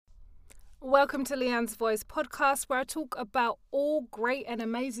Welcome to Leanne's Voice podcast, where I talk about all great and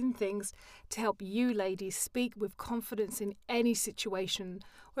amazing things to help you ladies speak with confidence in any situation,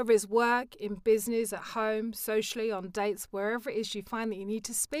 whether it's work, in business, at home, socially, on dates, wherever it is you find that you need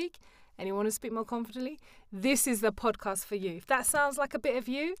to speak and you want to speak more confidently. This is the podcast for you. If that sounds like a bit of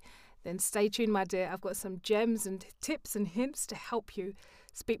you, then stay tuned, my dear. I've got some gems and tips and hints to help you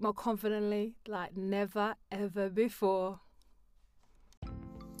speak more confidently like never ever before.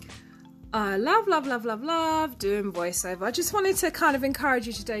 I love doing voiceover. I just wanted to kind of encourage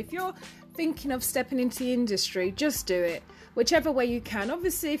you today. If you're thinking of stepping into the industry, just do it. Whichever way you can.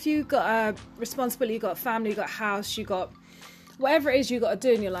 Obviously, if you've got a responsibility, you've got a family, you've got a house, you've got whatever it is you've got to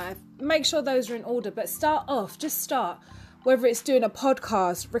do in your life, make sure those are in order. But start off, just start. Whether it's doing a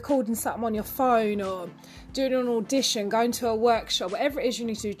podcast, recording something on your phone, or doing an audition, going to a workshop, whatever it is you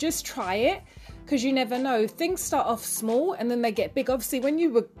need to do, just try it. Because you never know, things start off small and then they get big. Obviously, when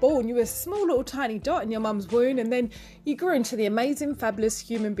you were born, you were a small little tiny dot in your mum's womb, and then you grew into the amazing, fabulous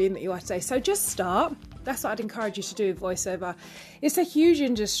human being that you are today. So just start. That's what I'd encourage you to do with voiceover. It's a huge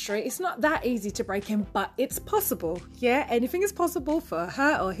industry. It's not that easy to break in, but it's possible. Yeah, anything is possible for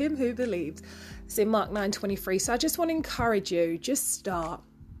her or him who believes. It's in Mark 9:23. So I just want to encourage you, just start.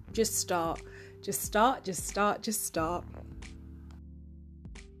 Just start. Just start. Just start. Just start.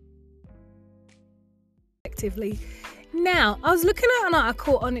 Now, I was looking at an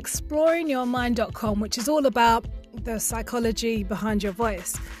article on exploringyourmind.com, which is all about the psychology behind your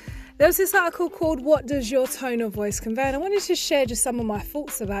voice. There was this article called "What Does Your Tone of Voice Convey?" and I wanted to share just some of my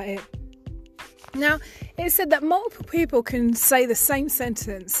thoughts about it. Now, it said that multiple people can say the same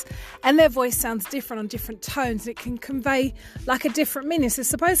sentence and their voice sounds different on different tones. It can convey like a different meaning. So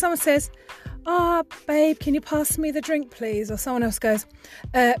suppose someone says, "Oh, babe, can you pass me the drink, please?" Or someone else goes,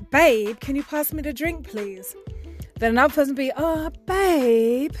 "Babe, can you pass me the drink, please?" Then another person will be, "Oh,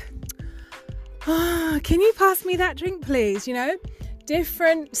 babe, can you pass me that drink, please?" You know,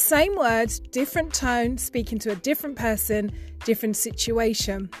 different, same words, different tone, speaking to a different person, different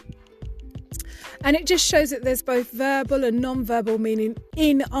situation. And it just shows that there's both verbal and non-verbal meaning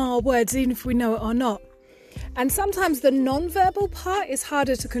in our words, even if we know it or not. And sometimes the non-verbal part is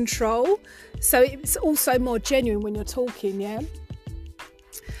harder to control, so it's also more genuine when you're talking, yeah?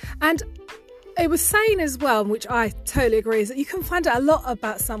 And it was saying as well, which I totally agree, is that you can find out a lot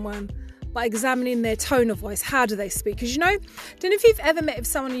about someone by examining their tone of voice. How do they speak? Because, you know, don't know if you've ever met with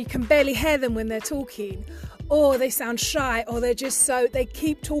someone and you can barely hear them when they're talking, or they sound shy, or they're just so, they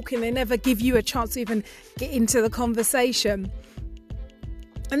keep talking, they never give you a chance to even get into the conversation.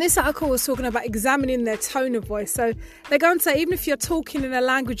 And this article was talking about examining their tone of voice. So they go and say, even if you're talking in a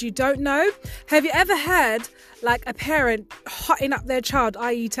language you don't know, have you ever heard like a parent hotting up their child,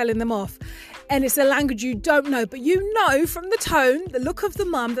 i.e. telling them off, and it's a language you don't know, but you know from the tone, the look of the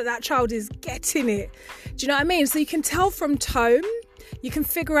mum, that child is getting it. Do you know what I mean? So you can tell from tone. You can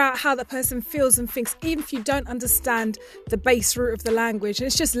figure out how that person feels and thinks, even if you don't understand the base root of the language. And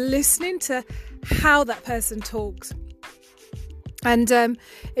it's just listening to how that person talks. And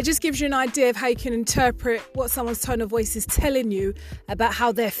it just gives you an idea of how you can interpret what someone's tone of voice is telling you about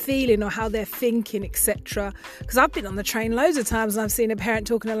how they're feeling or how they're thinking, etc. Because I've been on the train loads of times and I've seen a parent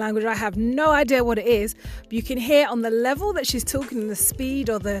talking a language I have no idea what it is, but you can hear on the level that she's talking and the speed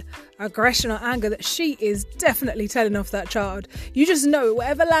or the aggression or anger that she is definitely telling off that child. You just know,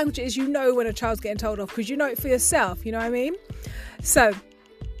 whatever language it is, you know when a child's getting told off because you know it for yourself, you know what I mean? So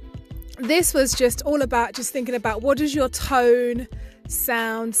this was just all about just thinking about, what does your tone,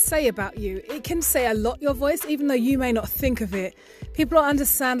 sound say about you? It can say a lot, your voice, even though you may not think of it. People don't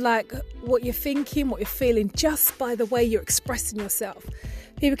understand like what you're thinking, what you're feeling, just by the way you're expressing yourself.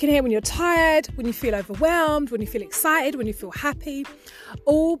 People can hear when you're tired, when you feel overwhelmed, when you feel excited, when you feel happy,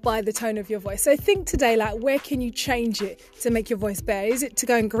 all by the tone of your voice. So think today, like, where can you change it to make your voice better? Is it to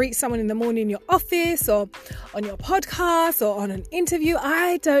go and greet someone in the morning in your office, or on your podcast, or on an interview?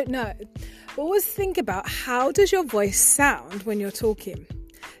 I don't know. But always think about, how does your voice sound when you're talking?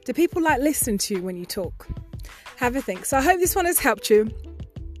 Do people like listen to you when you talk? Have a think. So I hope this one has helped you.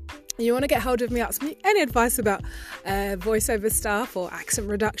 You want to get hold of me, ask me any advice about voiceover stuff or accent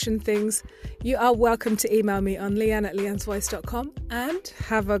reduction things, you are welcome to email me on leanne@leannesvoice.com, and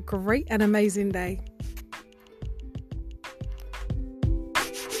have a great and amazing day.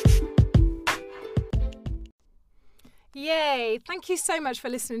 Yay! Thank you so much for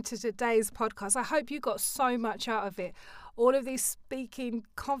listening to today's podcast. I hope you got so much out of it. all of these speaking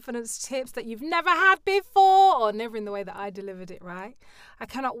confidence tips that you've never had before, or never in the way that I delivered it, right? I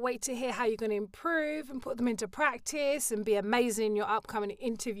cannot wait to hear how you're going to improve and put them into practice and be amazing in your upcoming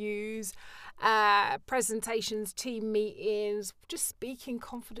interviews, presentations, team meetings, just speaking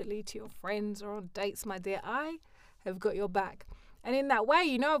confidently to your friends or on dates, my dear. I have got your back. And in that way,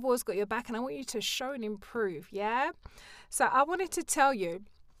 you know I've always got your back, and I want you to show and improve, yeah? So I wanted to tell you,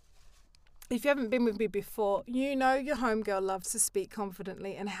 if you haven't been with me before, you know your homegirl loves to speak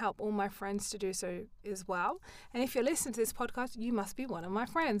confidently and help all my friends to do so as well. And if you're listening to this podcast, you must be one of my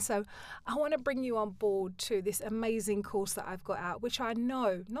friends. So I want to bring you on board to this amazing course that I've got out, which I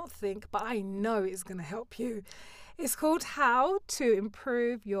know, not think, but I know is going to help you. It's called How to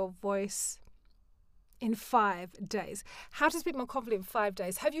Improve Your Voice in 5 days. How to speak more confidently in 5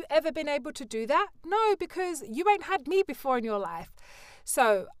 days. Have you ever been able to do that? No, because you ain't had me before in your life.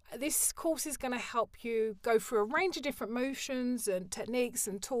 So this course is going to help you go through a range of different motions and techniques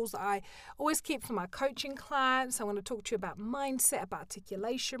and tools that I always keep for my coaching clients. I want to talk to you about mindset, about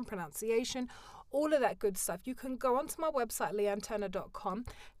articulation, pronunciation, all of that good stuff. You can go onto my website, leanneturner.com,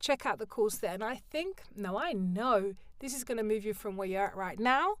 check out the course there. And I know this is going to move you from where you're at right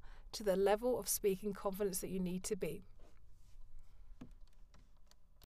now to the level of speaking confidence that you need to be.